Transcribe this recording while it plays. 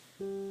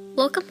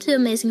Welcome to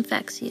Amazing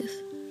Facts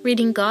Youth,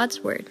 reading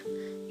God's Word,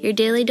 your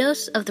daily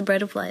dose of the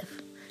bread of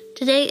life.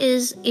 Today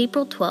is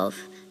April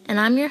 12th, and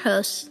I'm your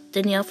host,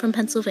 Danielle from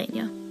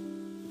Pennsylvania.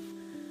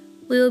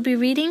 We will be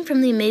reading from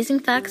the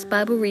Amazing Facts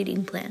Bible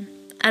Reading Plan.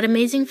 At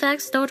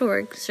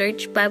amazingfacts.org,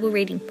 search Bible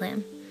Reading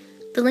Plan.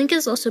 The link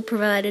is also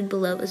provided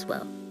below as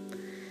well.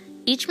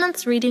 Each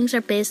month's readings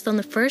are based on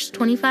the first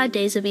 25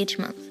 days of each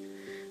month,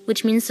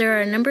 which means there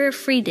are a number of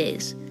free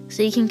days,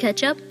 so you can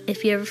catch up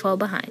if you ever fall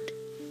behind.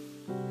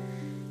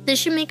 This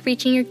should make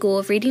reaching your goal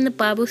of reading the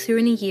Bible through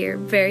in a year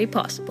very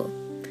possible.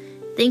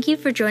 Thank you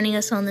for joining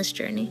us on this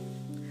journey.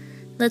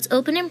 Let's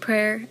open in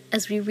prayer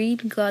as we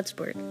read God's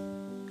Word.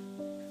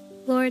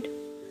 Lord,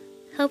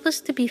 help us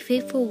to be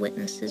faithful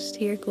witnesses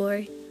to your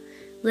glory.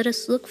 Let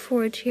us look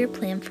forward to your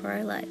plan for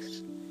our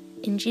lives.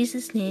 In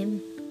Jesus'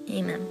 name,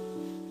 amen.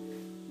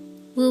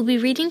 We will be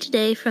reading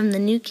today from the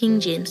New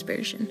King James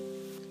Version.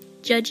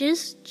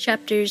 Judges,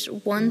 chapters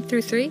 1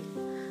 through 3,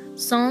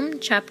 Psalm,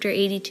 chapter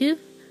 82,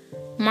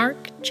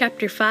 Mark,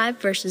 chapter 5,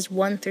 verses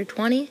 1 through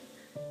 20,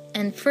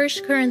 and 1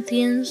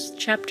 Corinthians,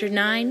 chapter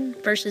 9,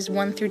 verses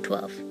 1 through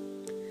 12.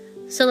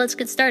 So let's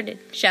get started,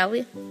 shall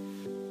we?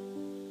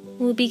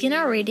 We'll begin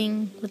our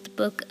reading with the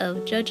book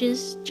of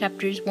Judges,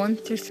 chapters 1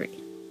 through 3.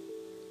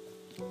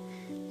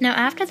 Now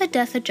after the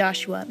death of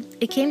Joshua,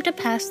 it came to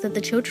pass that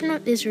the children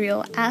of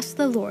Israel asked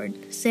the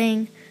Lord,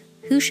 saying,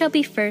 Who shall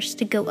be first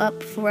to go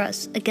up for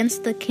us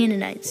against the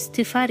Canaanites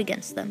to fight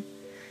against them?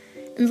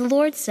 And the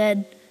Lord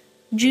said,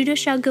 Judah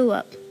shall go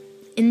up.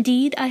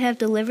 Indeed, I have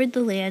delivered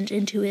the land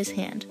into his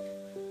hand.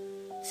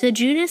 So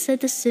Judah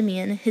said to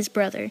Simeon, his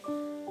brother,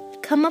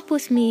 Come up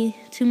with me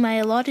to my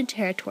allotted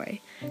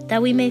territory,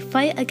 that we may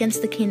fight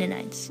against the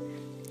Canaanites,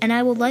 and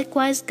I will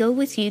likewise go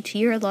with you to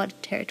your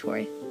allotted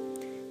territory.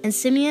 And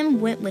Simeon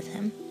went with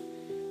him.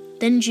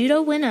 Then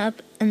Judah went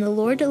up, and the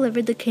Lord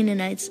delivered the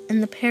Canaanites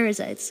and the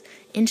Perizzites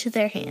into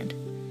their hand.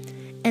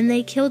 And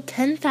they killed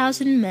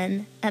 10,000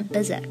 men at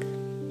Bezek.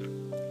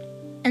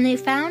 And they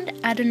found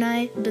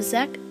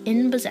Adoni-Bezek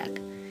in Bezek,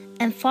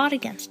 and fought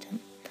against him.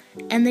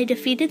 And they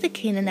defeated the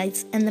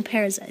Canaanites and the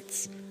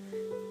Perizzites.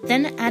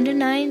 Then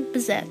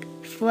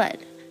Adoni-Bezek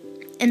fled,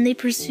 and they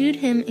pursued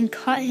him and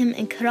caught him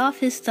and cut off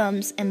his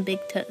thumbs and big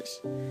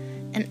toes.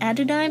 And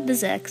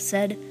Adoni-Bezek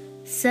said,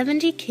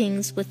 70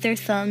 kings with their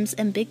thumbs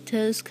and big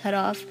toes cut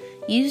off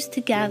used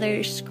to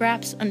gather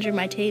scraps under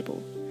my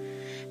table.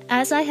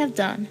 As I have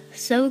done,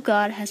 so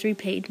God has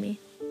repaid me.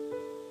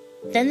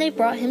 Then they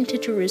brought him to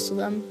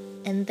Jerusalem,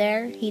 and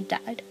there he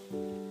died.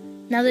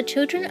 Now the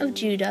children of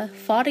Judah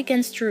fought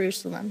against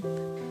Jerusalem,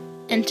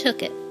 and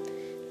took it.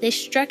 They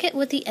struck it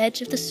with the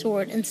edge of the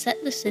sword and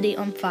set the city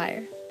on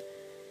fire.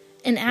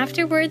 And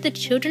afterward the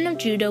children of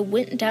Judah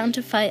went down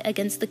to fight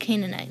against the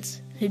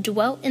Canaanites, who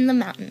dwelt in the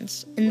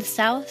mountains, in the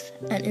south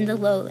and in the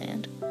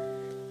lowland.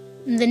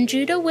 Then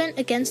Judah went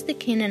against the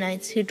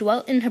Canaanites who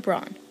dwelt in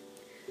Hebron.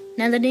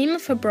 Now the name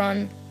of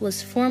Hebron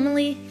was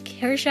formerly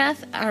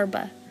Kirjath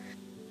Arba,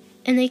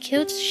 and they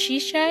killed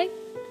Sheshai,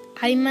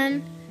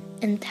 Ahiman,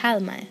 and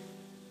Talmai.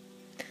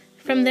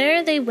 From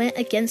there they went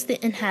against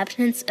the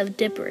inhabitants of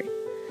Dibri.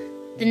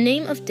 The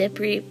name of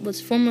Dibri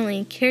was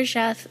formerly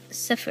Kirjath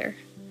Sepher.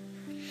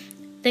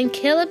 Then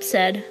Caleb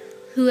said,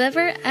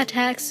 Whoever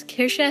attacks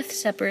Kirjath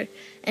Sepher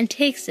and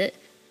takes it,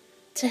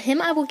 to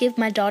him I will give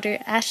my daughter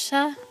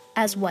Asha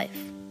as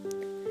wife.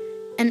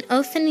 And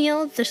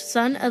Othniel the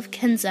son of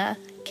Kenza,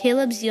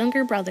 Caleb's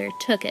younger brother,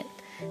 took it,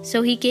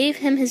 so he gave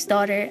him his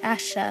daughter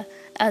Asha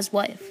as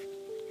wife.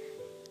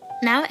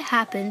 Now it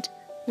happened,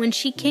 when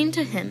she came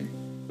to him,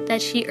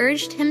 that she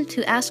urged him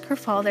to ask her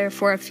father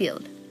for a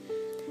field.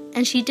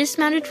 And she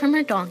dismounted from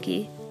her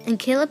donkey, and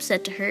Caleb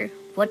said to her,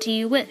 What do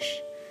you wish?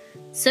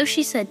 So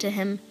she said to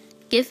him,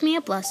 Give me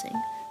a blessing.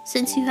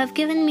 Since you have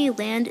given me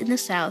land in the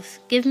south,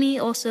 give me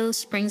also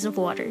springs of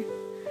water.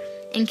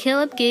 And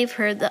Caleb gave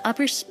her the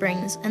upper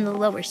springs and the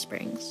lower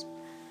springs.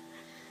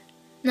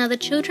 Now the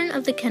children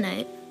of the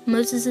Kenite,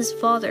 Moses'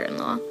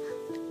 father-in-law,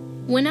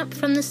 went up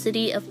from the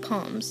city of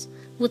palms,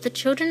 with the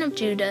children of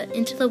Judah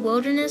into the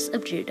wilderness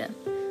of Judah,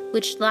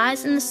 which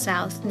lies in the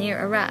south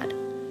near Arad.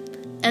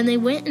 And they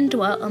went and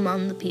dwelt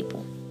among the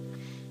people.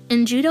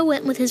 And Judah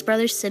went with his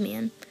brother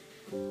Simeon,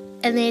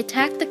 and they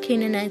attacked the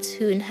Canaanites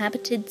who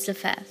inhabited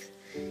Zephath,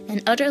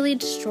 and utterly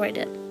destroyed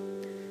it.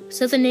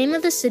 So the name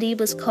of the city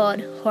was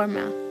called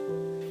Hormah.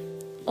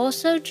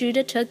 Also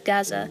Judah took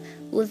Gaza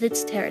with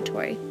its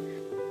territory,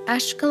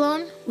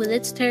 Ashkelon with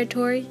its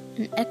territory,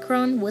 and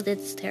Ekron with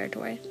its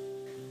territory.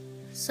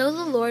 So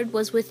the Lord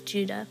was with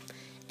Judah,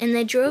 and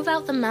they drove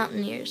out the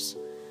mountaineers,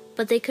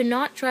 but they could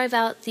not drive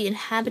out the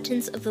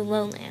inhabitants of the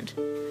lowland,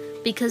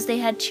 because they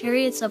had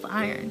chariots of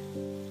iron.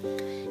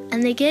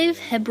 And they gave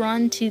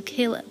Hebron to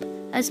Caleb,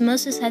 as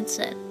Moses had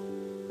said.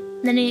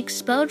 Then he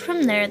expelled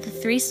from there the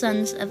 3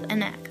 sons of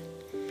Anak.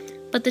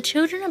 But the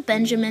children of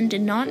Benjamin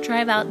did not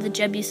drive out the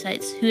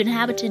Jebusites who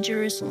inhabited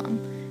Jerusalem,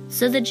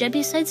 so the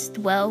Jebusites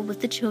dwell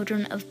with the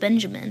children of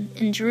Benjamin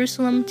in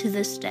Jerusalem to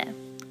this day.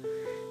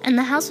 And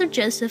the house of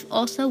Joseph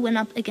also went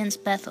up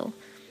against Bethel,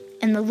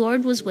 and the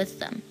Lord was with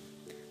them.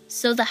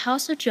 So the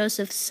house of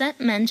Joseph sent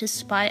men to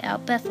spy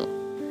out Bethel.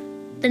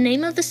 The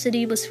name of the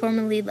city was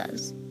formerly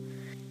Luz.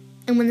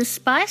 And when the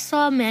spies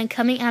saw a man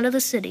coming out of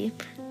the city,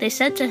 they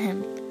said to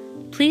him,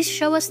 "Please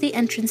show us the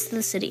entrance to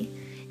the city,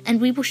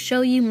 and we will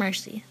show you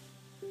mercy."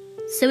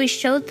 So he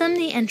showed them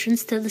the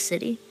entrance to the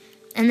city,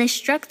 and they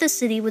struck the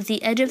city with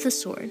the edge of the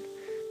sword.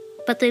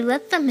 But they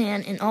let the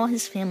man and all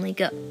his family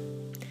go.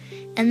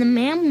 And the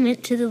man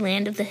went to the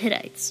land of the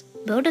Hittites,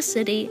 built a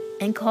city,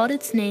 and called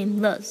its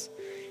name Luz,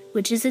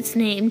 which is its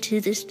name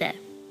to this day.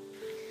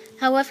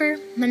 However,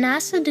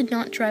 Manasseh did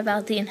not drive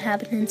out the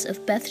inhabitants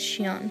of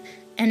Beth-shean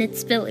and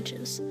its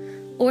villages,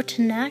 or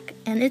Tanakh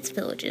and its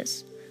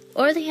villages,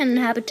 or the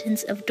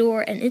inhabitants of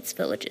Dor and its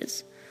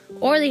villages,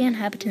 or the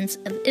inhabitants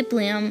of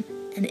Ibleam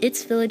and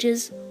its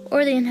villages,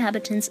 or the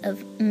inhabitants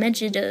of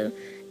Megiddo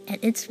and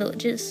its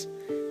villages,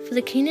 for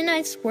the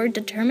Canaanites were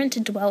determined to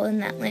dwell in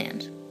that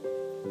land.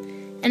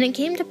 And it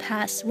came to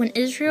pass, when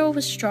Israel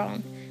was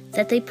strong,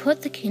 that they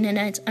put the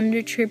Canaanites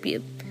under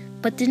tribute,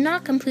 but did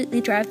not completely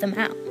drive them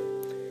out.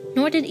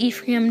 Nor did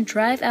Ephraim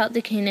drive out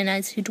the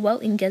Canaanites who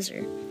dwelt in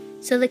Gezer.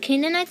 So the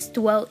Canaanites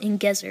dwelt in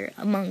Gezer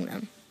among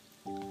them.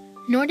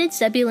 Nor did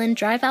Zebulun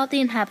drive out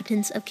the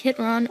inhabitants of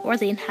Kidron or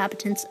the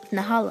inhabitants of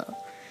Nahalo.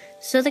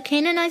 So the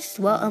Canaanites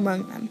dwelt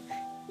among them,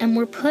 and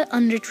were put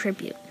under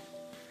tribute.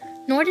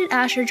 Nor did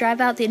Asher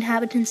drive out the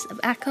inhabitants of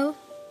Akko,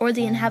 or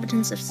the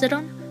inhabitants of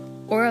Sidon,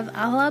 or of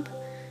Ahlab,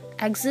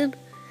 Agzib,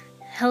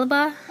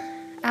 Helbah,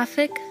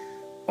 Aphik,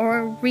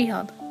 or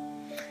Rehob.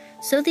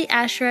 So the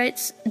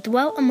Asherites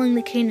dwelt among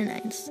the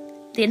Canaanites,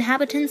 the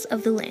inhabitants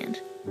of the land,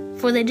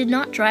 for they did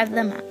not drive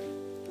them out.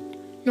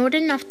 Nor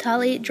did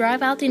Naphtali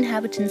drive out the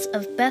inhabitants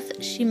of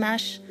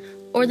Beth-shemesh,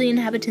 or the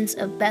inhabitants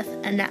of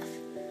Beth-anath,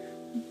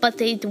 but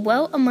they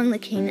dwelt among the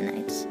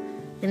Canaanites,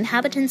 the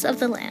inhabitants of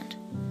the land.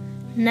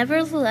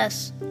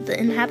 Nevertheless, the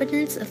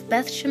inhabitants of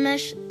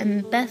Beth-shemesh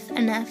and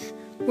Beth-anath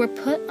were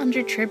put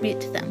under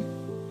tribute to them.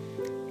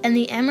 And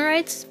the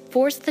Amorites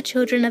forced the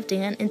children of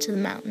Dan into the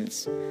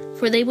mountains,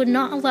 for they would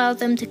not allow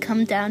them to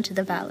come down to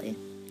the valley.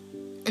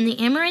 And the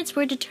Amorites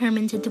were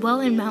determined to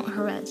dwell in Mount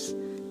Heres,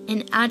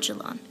 in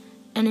Ajalon,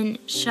 and in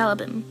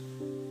Shalabim.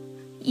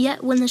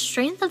 Yet when the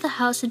strength of the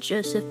house of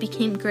Joseph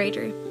became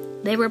greater,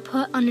 they were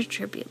put under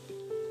tribute.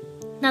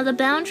 Now the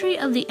boundary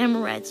of the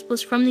Amorites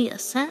was from the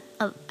ascent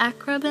of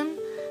Akrabim,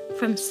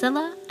 from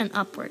Silla and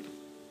upward.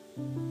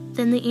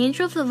 Then the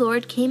angel of the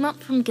Lord came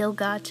up from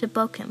Gilgal to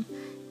Bochim,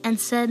 and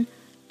said,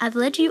 "I've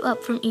led you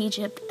up from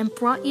Egypt, and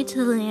brought you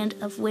to the land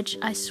of which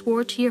I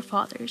swore to your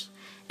fathers.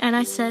 And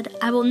I said,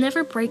 I will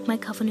never break my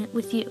covenant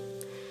with you.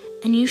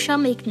 And you shall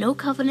make no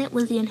covenant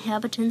with the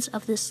inhabitants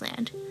of this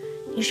land.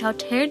 You shall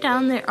tear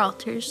down their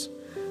altars.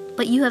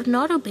 But you have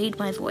not obeyed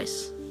my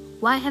voice.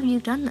 Why have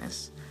you done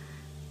this?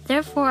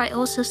 Therefore I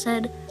also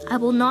said, I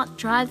will not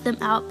drive them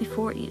out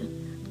before you,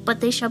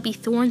 but they shall be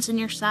thorns in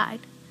your side,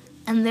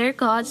 and their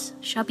gods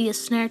shall be a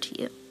snare to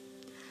you."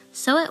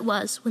 So it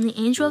was, when the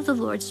angel of the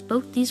Lord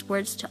spoke these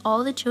words to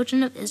all the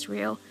children of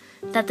Israel,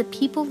 that the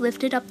people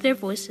lifted up their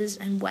voices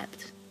and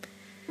wept.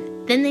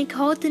 Then they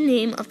called the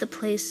name of the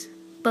place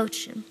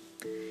Bochim,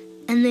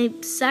 and they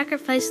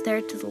sacrificed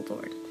there to the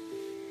Lord.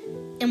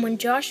 And when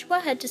Joshua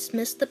had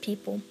dismissed the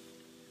people,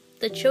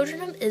 the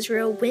children of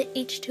Israel went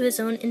each to his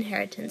own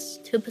inheritance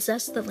to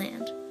possess the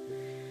land.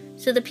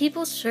 So the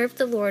people served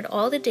the Lord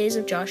all the days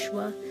of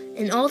Joshua,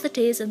 and all the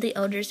days of the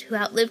elders who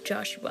outlived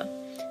Joshua,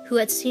 who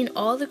had seen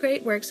all the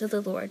great works of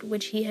the Lord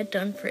which he had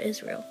done for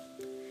Israel.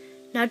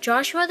 Now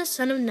Joshua the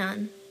son of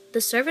Nun,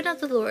 the servant of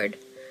the Lord,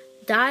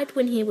 died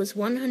when he was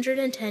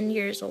 110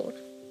 years old.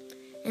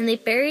 And they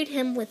buried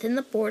him within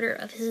the border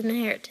of his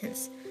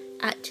inheritance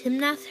at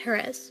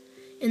Timnath-Heres,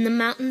 in the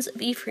mountains of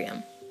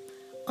Ephraim,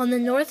 on the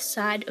north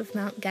side of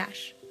Mount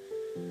Gash.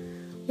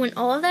 When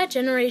all that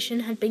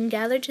generation had been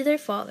gathered to their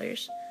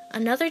fathers,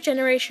 another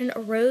generation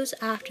arose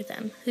after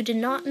them who did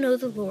not know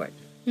the Lord,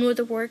 nor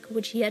the work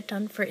which he had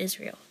done for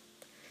Israel.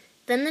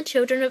 Then the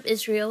children of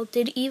Israel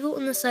did evil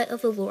in the sight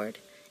of the Lord,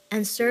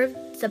 and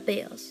served the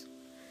Baals.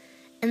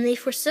 And they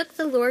forsook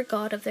the Lord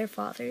God of their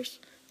fathers,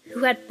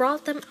 who had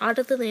brought them out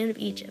of the land of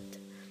Egypt.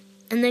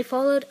 And they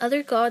followed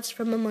other gods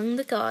from among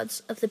the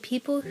gods of the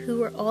people who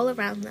were all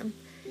around them,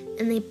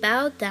 and they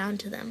bowed down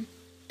to them,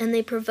 and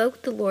they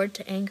provoked the Lord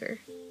to anger.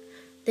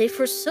 They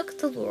forsook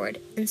the Lord,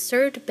 and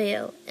served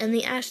Baal and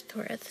the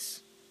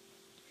Ashtoreths.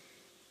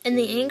 And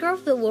the anger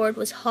of the Lord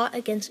was hot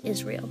against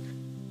Israel.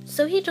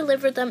 So he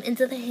delivered them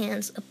into the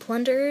hands of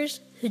plunderers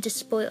who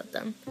despoiled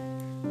them.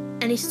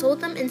 And he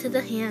sold them into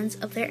the hands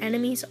of their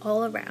enemies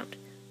all around,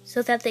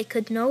 so that they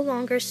could no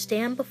longer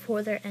stand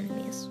before their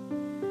enemies.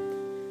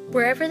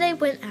 Wherever they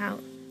went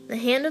out, the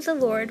hand of the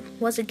Lord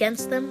was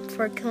against them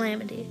for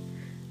calamity,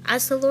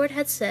 as the Lord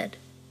had said,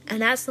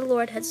 and as the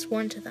Lord had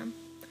sworn to them.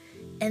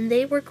 And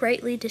they were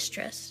greatly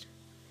distressed.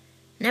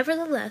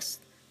 Nevertheless,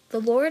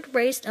 the Lord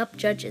raised up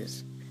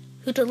judges,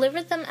 who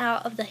delivered them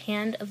out of the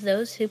hand of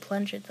those who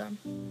plundered them.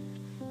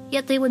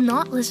 Yet they would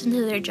not listen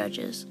to their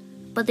judges,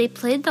 but they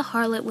played the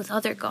harlot with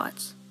other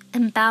gods,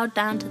 and bowed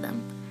down to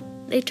them.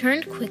 They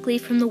turned quickly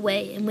from the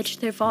way in which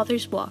their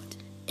fathers walked,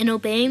 in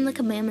obeying the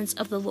commandments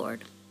of the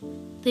Lord.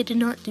 They did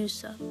not do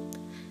so.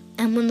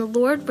 And when the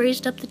Lord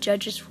raised up the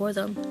judges for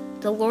them,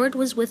 the Lord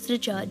was with the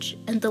judge,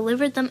 and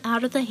delivered them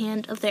out of the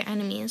hand of their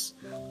enemies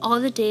all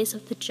the days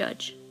of the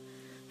judge.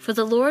 For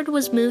the Lord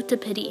was moved to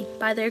pity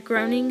by their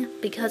groaning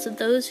because of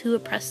those who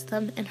oppressed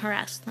them and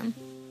harassed them.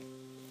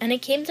 And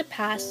it came to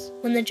pass,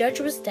 when the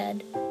judge was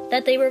dead,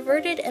 that they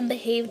reverted and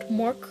behaved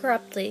more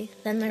corruptly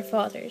than their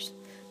fathers,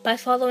 by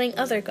following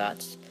other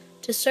gods,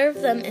 to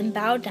serve them and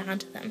bow down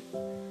to them.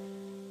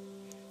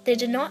 They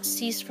did not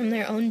cease from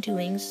their own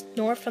doings,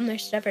 nor from their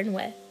stubborn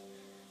way.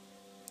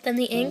 Then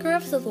the anger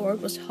of the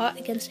Lord was hot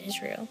against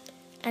Israel,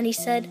 and he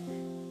said,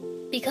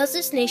 Because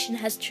this nation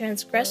has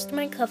transgressed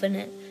my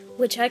covenant,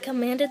 which I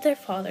commanded their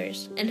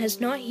fathers, and has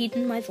not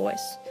heeded my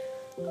voice,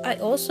 I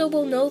also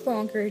will no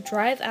longer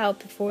drive out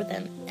before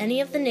them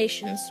any of the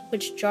nations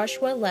which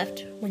Joshua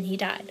left when he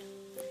died,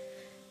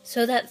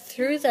 so that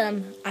through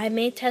them I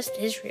may test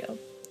Israel,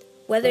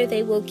 whether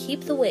they will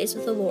keep the ways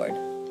of the Lord,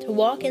 to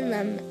walk in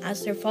them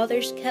as their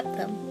fathers kept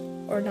them,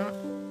 or not.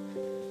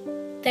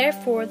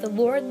 Therefore the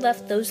Lord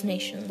left those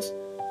nations,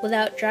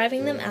 without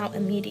driving them out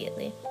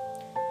immediately,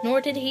 nor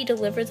did he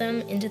deliver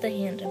them into the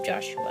hand of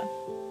Joshua.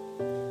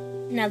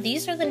 Now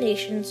these are the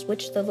nations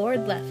which the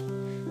Lord left,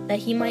 that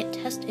he might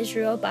test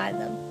Israel by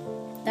them,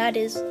 that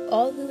is,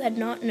 all who had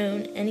not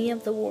known any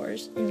of the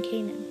wars in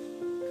Canaan.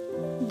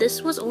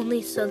 This was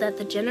only so that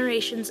the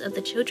generations of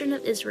the children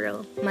of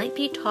Israel might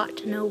be taught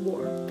to know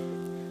war,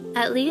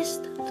 at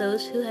least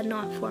those who had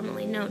not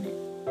formerly known it.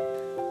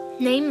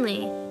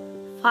 Namely,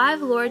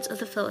 5 lords of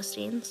the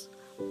Philistines,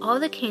 all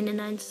the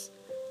Canaanites,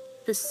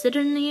 the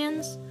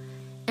Sidonians,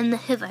 and the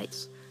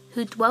Hivites,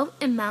 who dwelt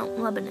in Mount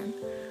Lebanon,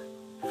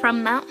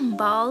 from Mount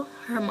Baal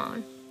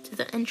Hermon to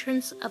the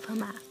entrance of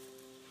Hamath.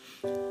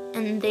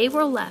 And they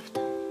were left,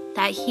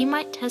 that he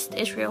might test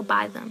Israel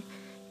by them,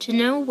 to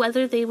know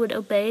whether they would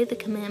obey the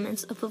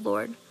commandments of the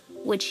Lord,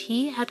 which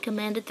he had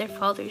commanded their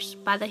fathers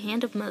by the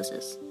hand of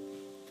Moses.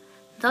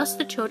 Thus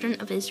the children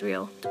of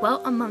Israel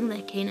dwelt among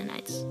the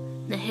Canaanites,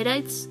 the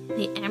Hittites,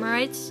 the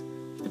Amorites,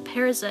 the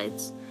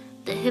Perizzites,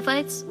 the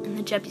Hivites, and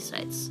the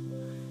Jebusites.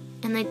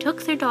 And they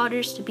took their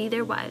daughters to be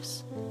their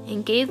wives,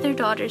 and gave their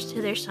daughters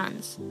to their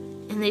sons,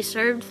 and they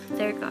served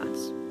their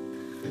gods.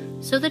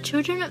 So the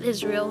children of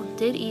Israel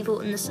did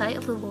evil in the sight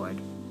of the Lord.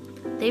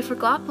 They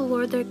forgot the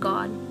Lord their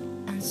God,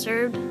 and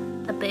served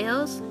the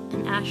Baals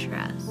and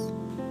Asherahs.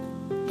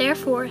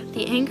 Therefore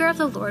the anger of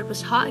the Lord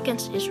was hot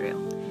against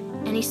Israel,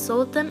 and he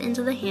sold them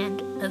into the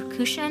hand of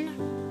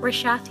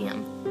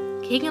Cushan-Rishathaim,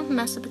 king of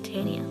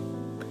Mesopotamia.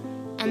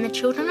 And the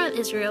children of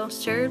Israel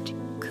served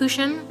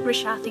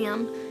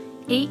Cushan-Rishathaim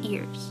 8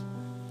 years.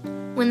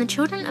 When the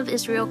children of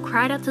Israel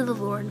cried out to the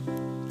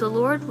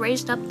Lord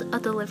raised up a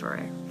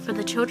deliverer for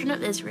the children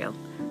of Israel,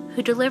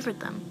 who delivered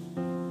them,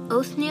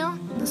 Othniel,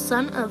 the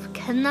son of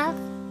Kenath,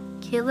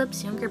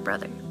 Caleb's younger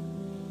brother.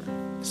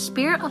 The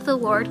Spirit of the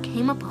Lord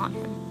came upon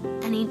him,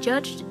 and he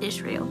judged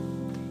Israel.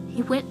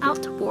 He went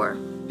out to war,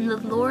 and the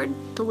Lord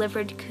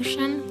delivered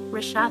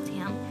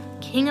Cushan-Rishathaim,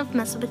 king of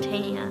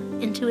Mesopotamia,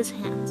 into his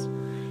hands,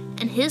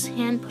 and his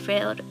hand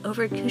prevailed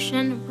over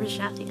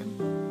Cushan-Rishathaim.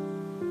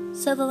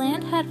 So the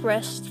land had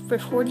rest for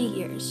 40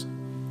 years.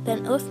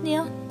 Then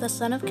Othniel, the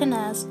son of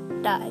Kenaz,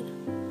 died.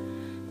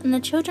 And the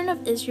children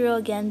of Israel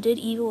again did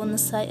evil in the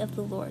sight of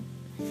the Lord.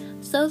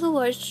 So the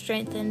Lord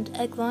strengthened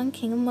Eglon,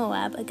 king of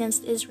Moab,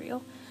 against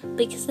Israel,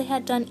 because they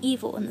had done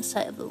evil in the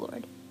sight of the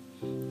Lord.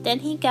 Then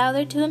he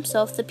gathered to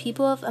himself the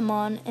people of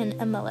Ammon and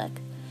Amalek,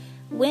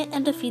 went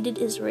and defeated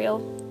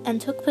Israel, and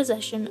took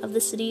possession of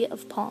the city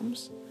of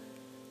palms.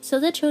 So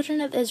the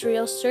children of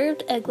Israel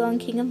served Eglon,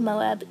 king of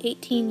Moab,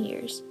 18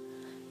 years.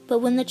 But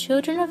when the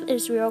children of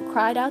Israel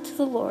cried out to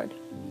the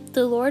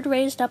Lord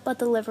raised up a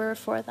deliverer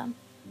for them,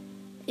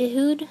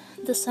 Ehud,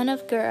 the son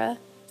of Gera,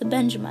 the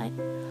Benjamite,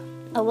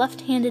 a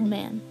left-handed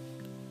man.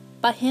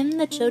 By him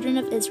the children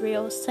of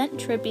Israel sent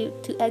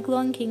tribute to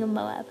Eglon, king of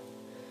Moab.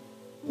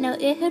 Now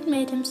Ehud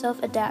made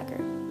himself a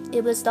dagger.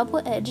 It was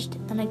double-edged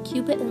and a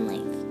cubit in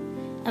length,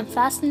 and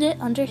fastened it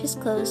under his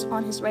clothes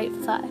on his right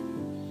thigh.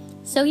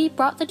 So he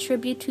brought the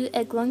tribute to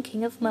Eglon,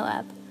 king of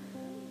Moab.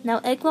 Now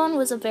Eglon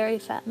was a very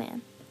fat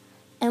man.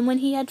 And when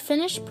he had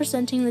finished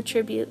presenting the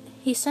tribute,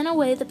 he sent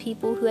away the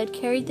people who had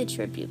carried the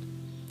tribute.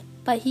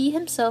 But he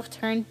himself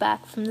turned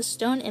back from the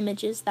stone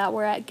images that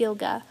were at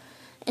Gilgal,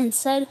 and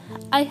said,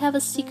 I have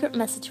a secret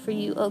message for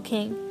you, O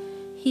king.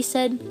 He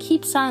said,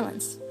 Keep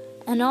silence.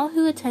 And all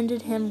who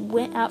attended him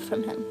went out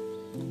from him.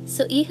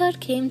 So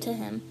Ehud came to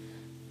him.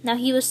 Now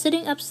he was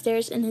sitting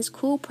upstairs in his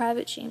cool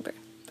private chamber.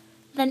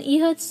 Then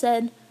Ehud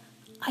said,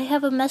 I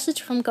have a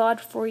message from God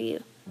for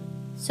you.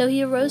 So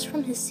he arose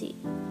from his seat.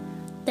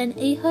 Then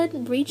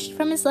Ehud reached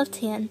from his left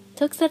hand,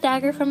 took the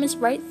dagger from his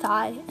right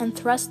thigh, and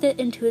thrust it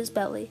into his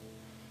belly.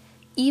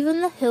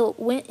 Even the hilt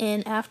went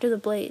in after the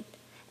blade,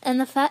 and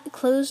the fat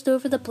closed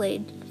over the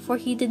blade, for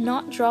he did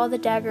not draw the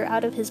dagger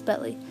out of his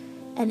belly,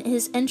 and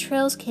his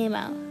entrails came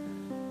out.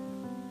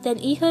 Then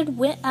Ehud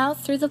went out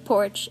through the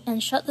porch,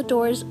 and shut the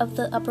doors of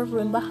the upper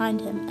room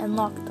behind him, and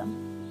locked them.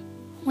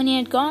 When he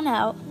had gone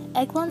out,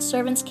 Eglon's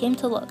servants came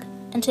to look,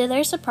 and to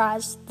their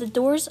surprise, the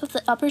doors of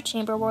the upper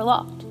chamber were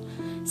locked.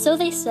 So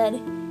they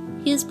said,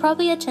 "He is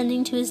probably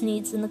attending to his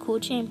needs in the cool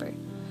chamber."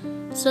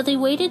 So they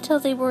waited till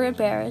they were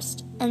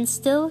embarrassed, and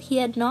still he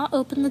had not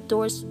opened the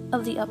doors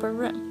of the upper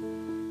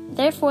room.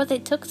 Therefore they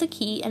took the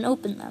key and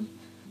opened them,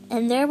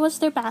 and there was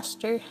their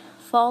master,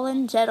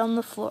 fallen dead on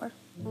the floor.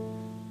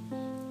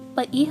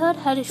 But Ehud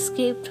had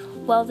escaped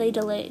while they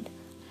delayed,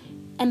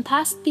 and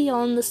passed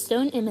beyond the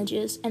stone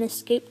images and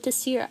escaped to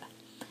Seirah.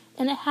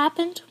 And it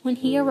happened, when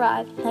he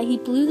arrived, that he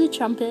blew the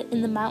trumpet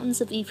in the mountains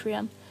of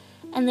Ephraim,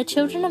 and the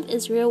children of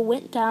Israel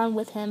went down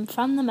with him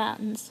from the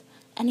mountains,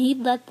 and he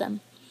led them.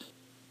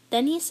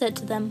 Then he said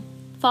to them,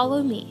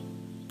 "Follow me,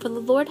 for the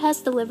Lord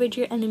has delivered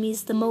your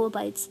enemies the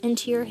Moabites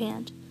into your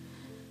hand."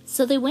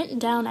 So they went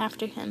down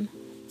after him,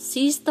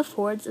 seized the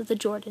fords of the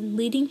Jordan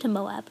leading to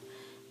Moab,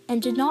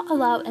 and did not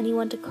allow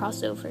anyone to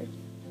cross over.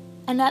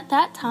 And at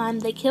that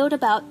time they killed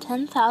about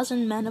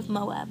 10,000 men of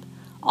Moab,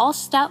 all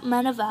stout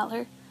men of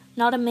valor,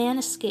 not a man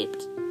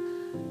escaped.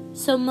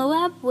 So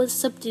Moab was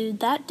subdued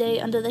that day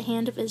under the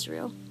hand of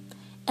Israel,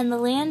 and the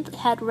land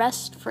had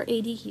rest for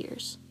 80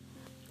 years.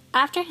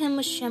 After him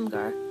was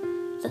Shamgar,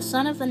 the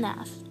son of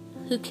Anath,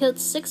 who killed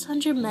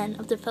 600 men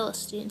of the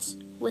Philistines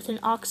with an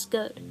ox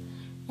goad,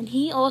 and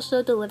he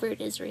also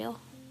delivered Israel.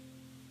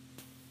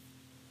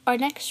 Our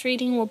next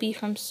reading will be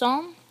from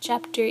Psalm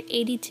chapter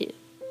 82.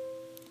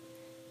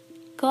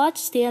 God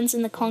stands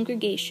in the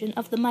congregation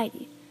of the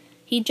mighty.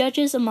 He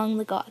judges among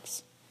the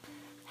gods.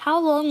 How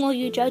long will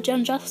you judge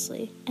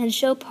unjustly, and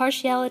show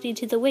partiality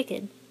to the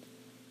wicked?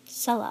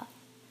 Selah.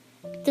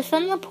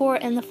 Defend the poor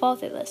and the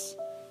fatherless.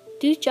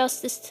 Do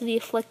justice to the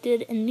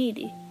afflicted and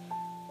needy.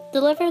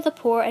 Deliver the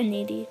poor and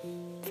needy.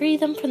 Free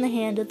them from the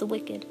hand of the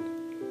wicked.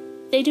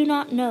 They do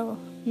not know,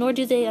 nor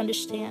do they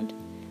understand.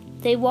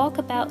 They walk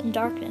about in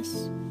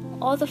darkness.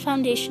 All the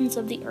foundations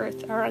of the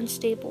earth are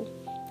unstable.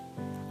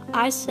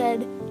 I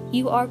said,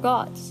 "You are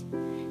gods,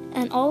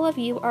 and all of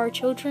you are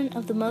children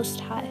of the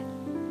Most High.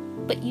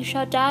 But you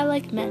shall die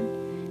like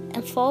men,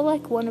 and fall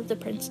like one of the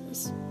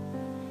princes.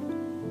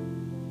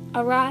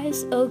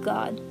 Arise, O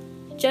God,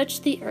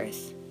 judge the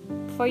earth,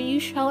 for you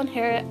shall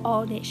inherit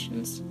all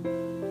nations."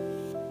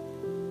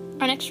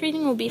 Our next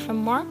reading will be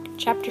from Mark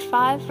chapter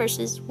 5,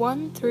 verses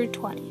 1 through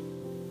 20.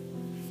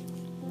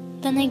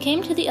 Then they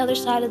came to the other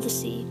side of the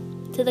sea,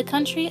 to the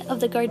country of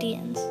the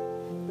Gadarenes.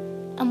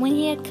 And when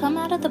he had come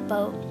out of the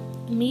boat,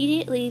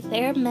 immediately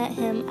there met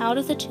him out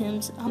of the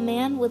tombs a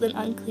man with an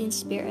unclean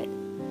spirit,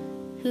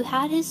 who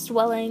had his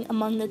dwelling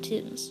among the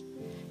tombs.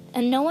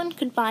 And no one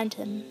could bind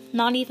him,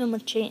 not even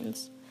with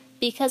chains,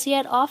 because he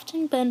had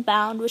often been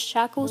bound with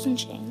shackles and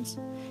chains,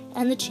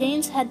 and the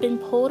chains had been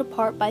pulled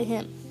apart by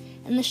him,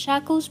 and the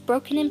shackles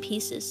broken in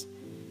pieces.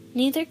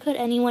 Neither could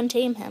anyone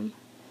tame him.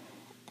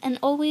 And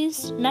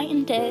always, night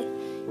and day,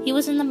 he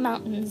was in the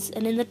mountains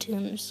and in the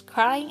tombs,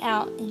 crying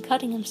out and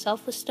cutting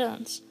himself with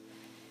stones.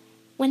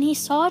 When he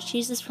saw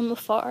Jesus from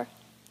afar,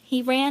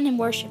 he ran and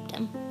worshipped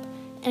him.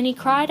 And he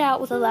cried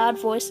out with a loud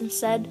voice and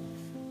said,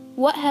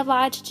 "What have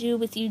I to do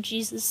with you,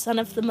 Jesus, Son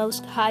of the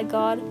Most High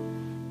God?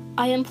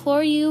 I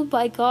implore you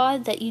by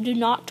God that you do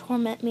not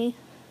torment me."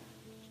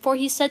 For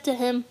he said to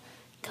him,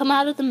 "Come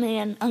out of the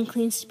man,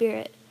 unclean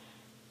spirit."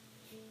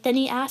 Then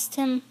he asked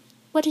him,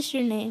 "What is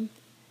your name?"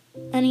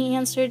 And he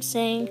answered,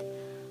 saying,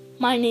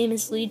 "My name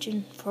is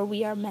Legion, for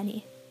we are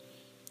many."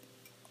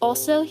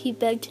 Also he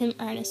begged him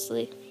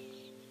earnestly,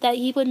 that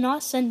he would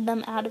not send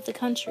them out of the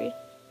country.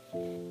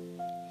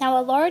 Now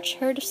a large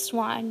herd of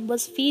swine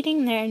was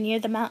feeding there near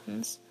the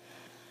mountains.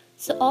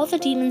 So all the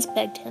demons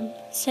begged him,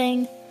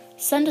 saying,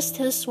 "Send us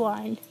to the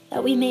swine,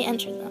 that we may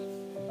enter them."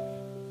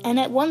 And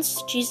at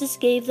once Jesus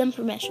gave them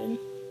permission.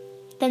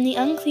 Then the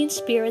unclean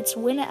spirits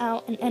went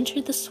out and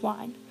entered the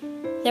swine.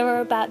 There were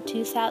about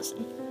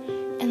 2,000.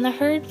 And the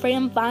herd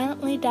ran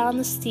violently down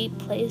the steep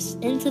place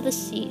into the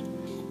sea,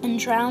 and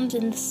drowned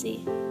in the sea.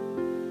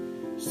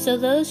 So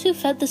those who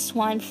fed the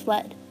swine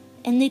fled,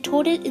 and they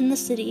told it in the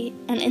city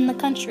and in the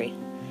country.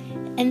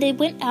 And they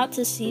went out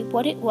to see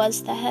what it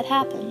was that had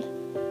happened.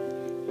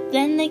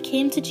 Then they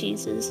came to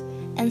Jesus,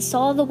 and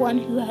saw the one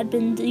who had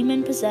been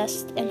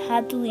demon-possessed and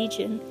had the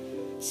legion,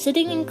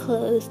 sitting and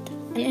clothed,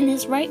 and in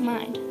his right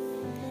mind.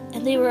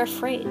 And they were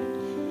afraid.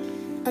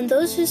 And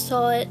those who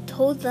saw it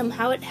told them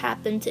how it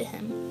happened to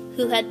him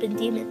who had been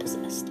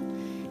demon-possessed,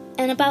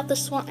 and about the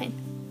swine.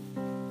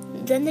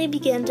 Then they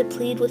began to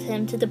plead with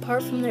him to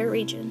depart from their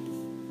region.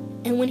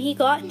 And when he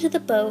got into the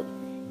boat,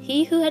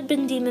 he who had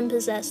been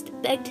demon-possessed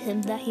begged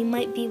him that he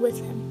might be with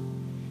him.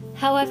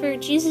 However,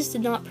 Jesus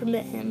did not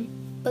permit him,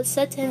 but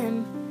said to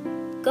him,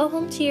 "Go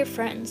home to your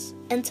friends,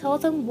 and tell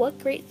them what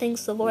great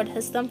things the Lord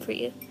has done for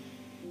you,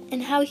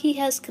 and how he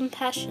has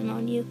compassion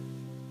on you."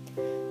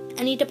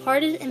 And he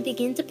departed and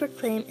began to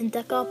proclaim in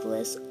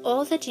Decapolis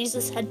all that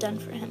Jesus had done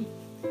for him,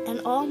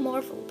 and all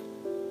marveled.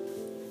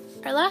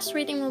 Our last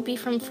reading will be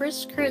from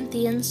 1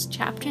 Corinthians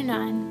chapter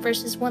 9,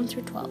 verses 1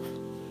 through 12.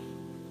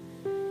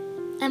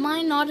 Am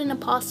I not an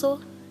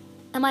apostle?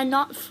 Am I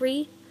not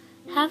free?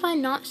 Have I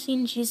not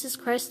seen Jesus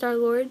Christ our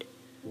Lord?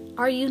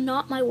 Are you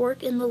not my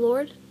work in the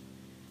Lord?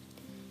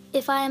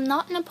 If I am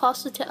not an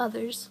apostle to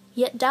others,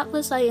 yet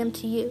doubtless I am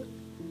to you,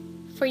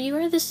 for you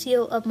are the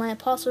seal of my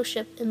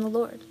apostleship in the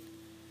Lord.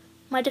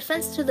 My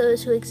defense to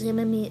those who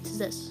examine me is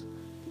this: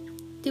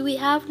 do we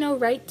have no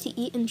right to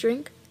eat and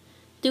drink?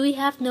 Do we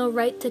have no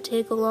right to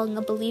take along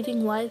a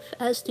believing wife,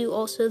 as do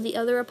also the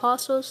other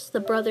apostles, the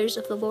brothers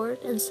of the Lord,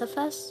 and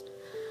Cephas?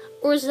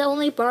 Or is it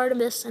only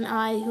Barnabas and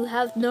I who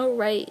have no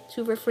right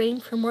to refrain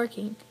from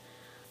working?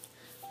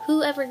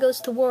 Who ever goes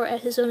to war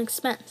at his own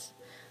expense?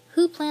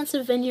 Who plants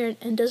a vineyard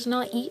and does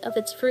not eat of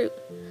its fruit?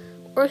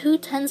 Or who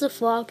tends a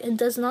flock and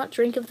does not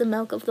drink of the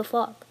milk of the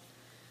flock?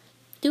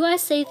 Do I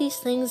say these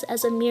things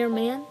as a mere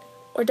man?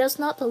 Or does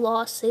not the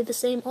law say the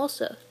same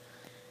also?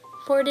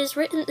 For it is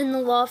written in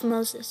the law of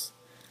Moses,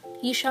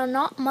 "You shall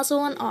not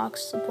muzzle an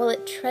ox while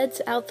it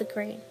treads out the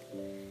grain."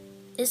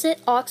 Is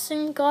it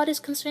oxen God is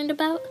concerned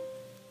about?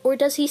 Or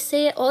does he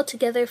say it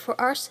altogether for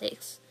our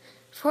sakes?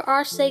 For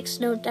our sakes,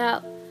 no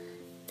doubt.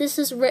 This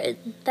is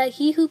written, that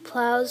he who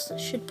plows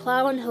should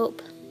plow in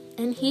hope,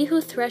 and he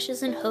who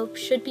threshes in hope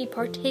should be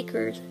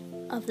partakers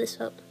of this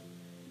hope.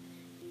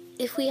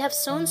 If we have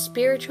sown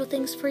spiritual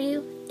things for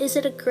you, is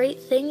it a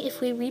great thing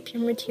if we reap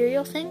your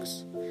material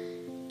things?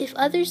 If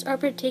others are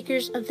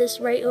partakers of this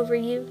right over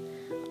you,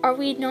 are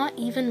we not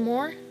even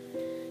more?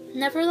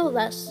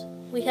 Nevertheless,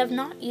 we have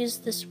not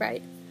used this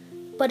right,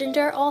 but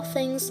endure all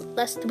things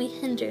lest we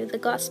hinder the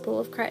gospel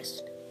of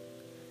Christ.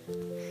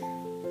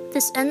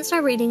 This ends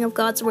our reading of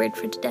God's word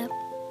for today.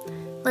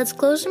 Let's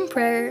close in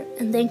prayer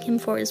and thank him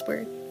for his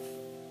word.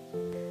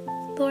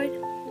 Lord,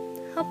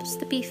 help us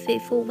to be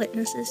faithful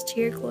witnesses to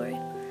your glory.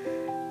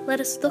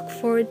 Let us look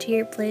forward to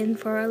your plan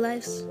for our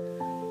lives.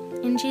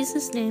 In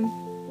Jesus' name,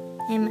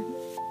 amen.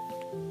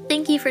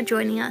 Thank you for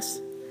joining us.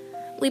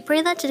 We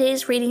pray that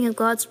today's reading of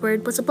God's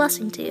word was a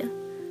blessing to you.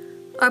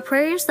 Our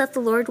prayer is that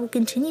the Lord will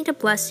continue to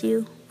bless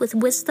you with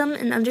wisdom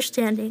and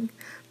understanding,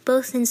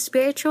 both in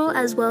spiritual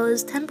as well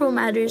as temporal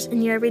matters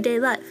in your everyday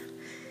life.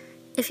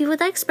 If you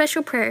would like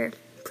special prayer,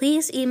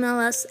 please email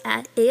us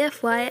at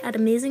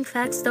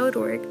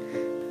afy@amazingfacts.org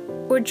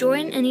or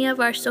join any of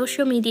our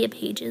social media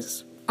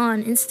pages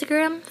on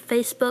Instagram,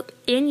 Facebook,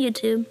 and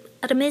YouTube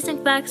at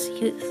Amazing Facts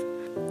Youth,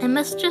 and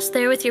message us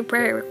there with your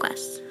prayer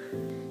requests.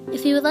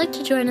 If you would like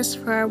to join us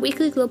for our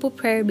weekly global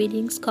prayer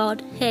meetings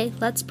called Hey,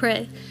 Let's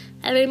Pray,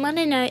 every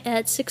Monday night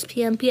at 6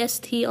 p.m.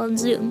 PST on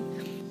Zoom,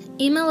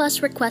 email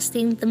us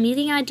requesting the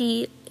meeting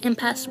ID and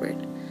password,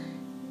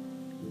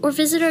 or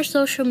visit our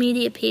social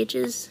media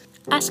pages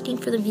asking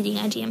for the meeting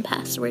ID and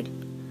password.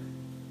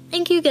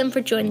 Thank you again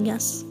for joining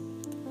us.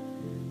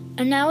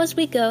 And now as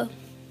we go,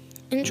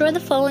 enjoy the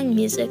following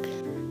music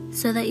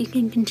so that you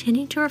can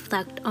continue to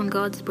reflect on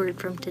God's word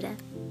from today.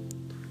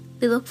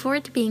 We look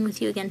forward to being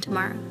with you again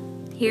tomorrow,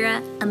 here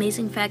at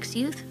Amazing Facts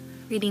Youth,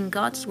 reading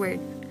God's word,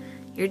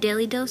 your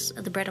daily dose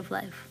of the bread of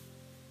life.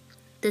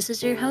 This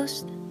is your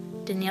host,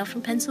 Danielle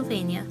from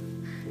Pennsylvania,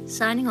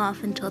 signing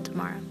off until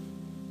tomorrow.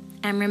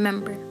 And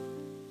remember,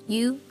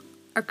 you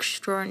are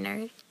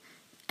extraordinary,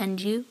 and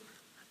you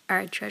are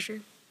a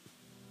treasure.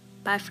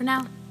 Bye for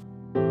now.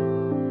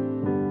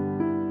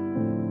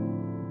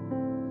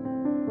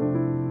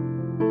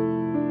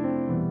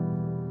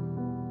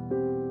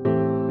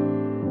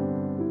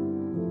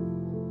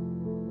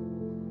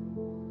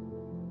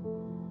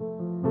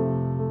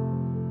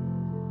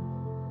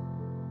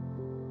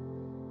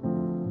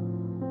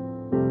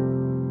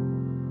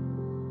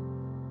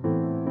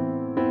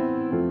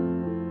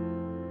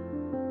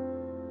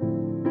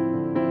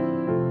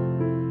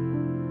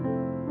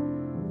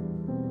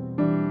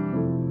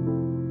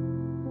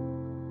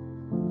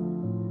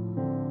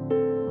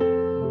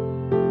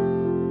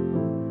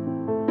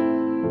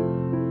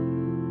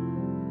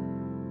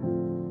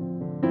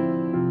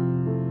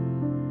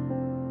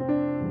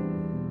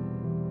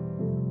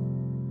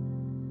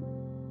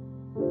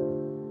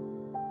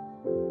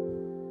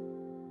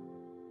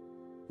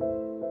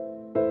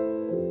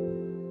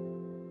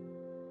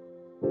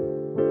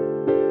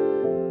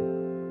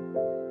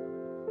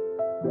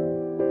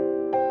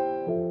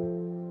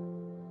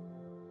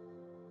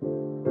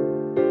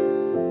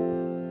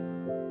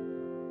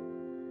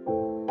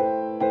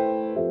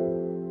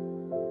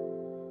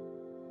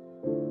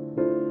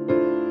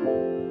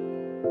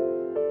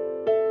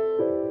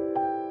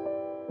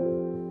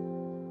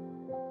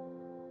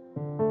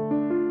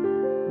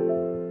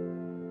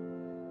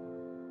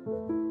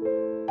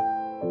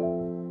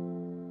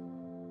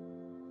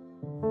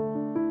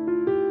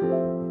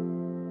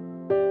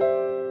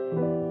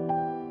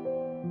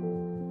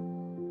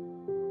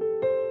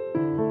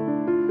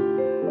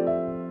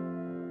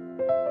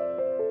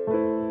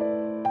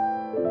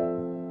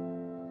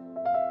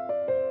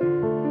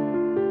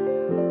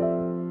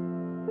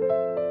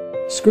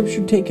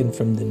 Scripture taken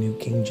from the New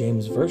King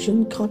James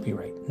Version,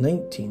 copyright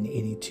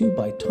 1982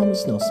 by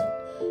Thomas Nelson,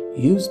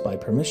 used by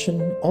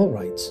permission, all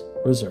rights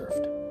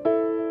reserved.